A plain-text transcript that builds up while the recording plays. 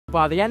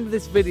By the end of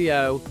this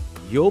video,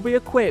 you'll be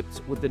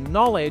equipped with the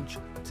knowledge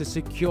to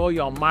secure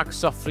your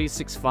Microsoft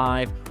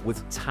 365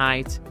 with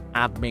tight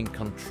admin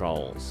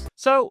controls.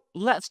 So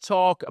let's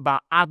talk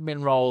about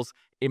admin roles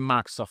in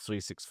Microsoft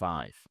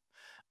 365.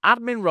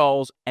 Admin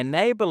roles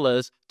enable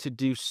us to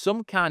do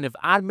some kind of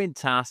admin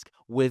task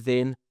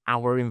within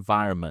our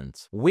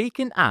environment. We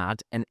can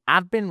add an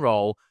admin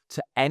role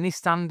to any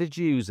standard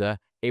user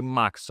in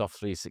Microsoft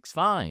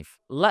 365.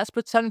 Let's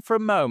pretend for a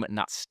moment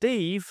that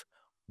Steve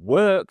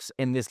works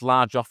in this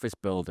large office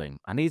building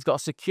and he's got a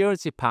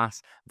security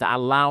pass that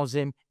allows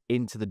him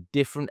into the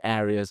different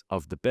areas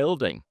of the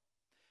building.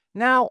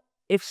 Now,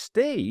 if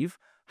Steve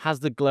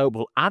has the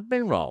global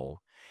admin role,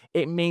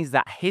 it means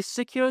that his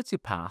security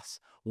pass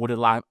would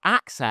allow him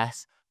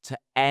access to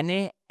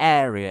any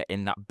area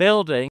in that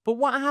building. But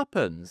what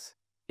happens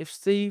if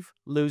Steve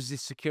loses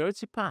his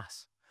security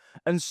pass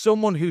and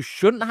someone who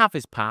shouldn't have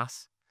his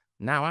pass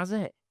now has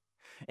it?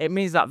 It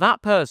means that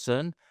that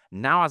person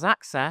now has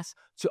access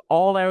to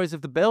all areas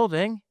of the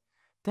building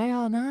day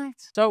or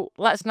night. So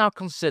let's now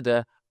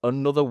consider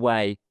another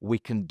way we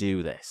can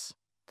do this.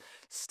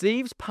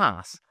 Steve's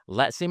pass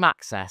lets him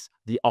access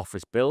the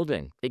office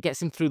building. It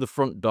gets him through the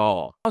front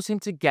door, allows him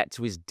to get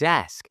to his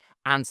desk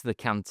and to the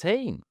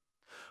canteen.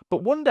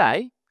 But one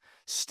day,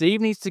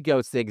 Steve needs to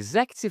go to the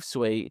executive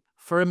suite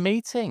for a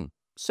meeting.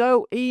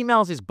 So he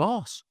emails his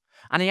boss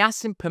and he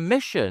asks him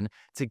permission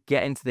to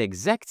get into the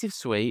executive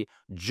suite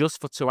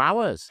just for 2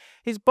 hours.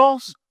 His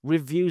boss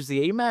reviews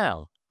the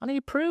email and he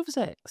approves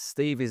it.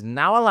 Steve is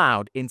now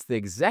allowed into the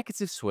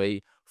executive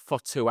suite for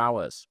 2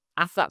 hours.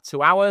 After that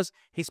 2 hours,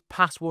 his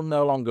pass will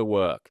no longer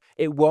work.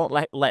 It won't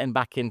let him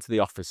back into the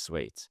office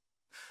suite.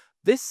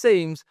 This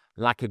seems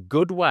like a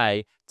good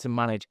way to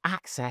manage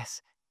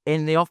access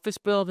in the office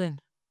building,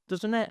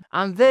 doesn't it?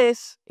 And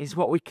this is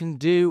what we can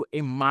do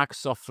in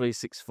Microsoft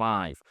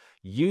 365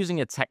 using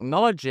a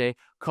technology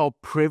called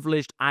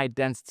Privileged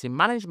Identity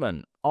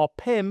Management, or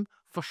PIM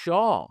for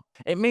short.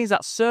 It means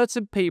that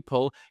certain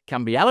people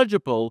can be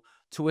eligible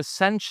to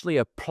essentially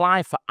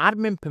apply for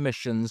admin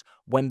permissions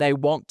when they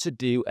want to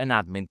do an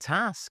admin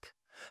task.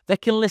 They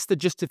can list the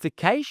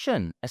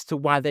justification as to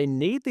why they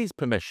need these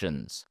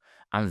permissions,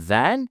 and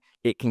then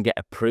it can get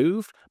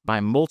approved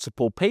by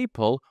multiple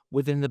people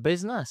within the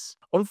business.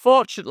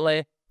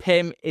 Unfortunately,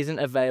 PIM isn't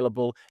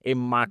available in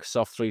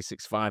Microsoft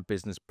 365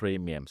 Business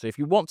Premium. So if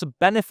you want to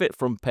benefit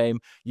from PIM,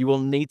 you will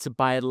need to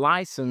buy a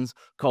license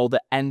called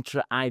the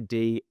Entra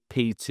ID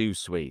P2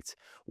 Suite,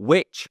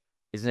 which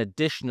is an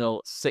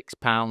additional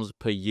 £6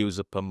 per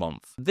user per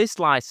month. This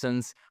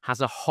license has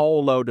a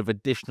whole load of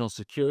additional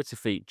security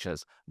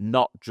features,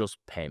 not just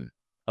PIM.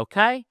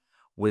 Okay?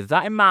 With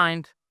that in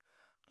mind,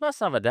 let's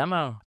have a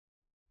demo.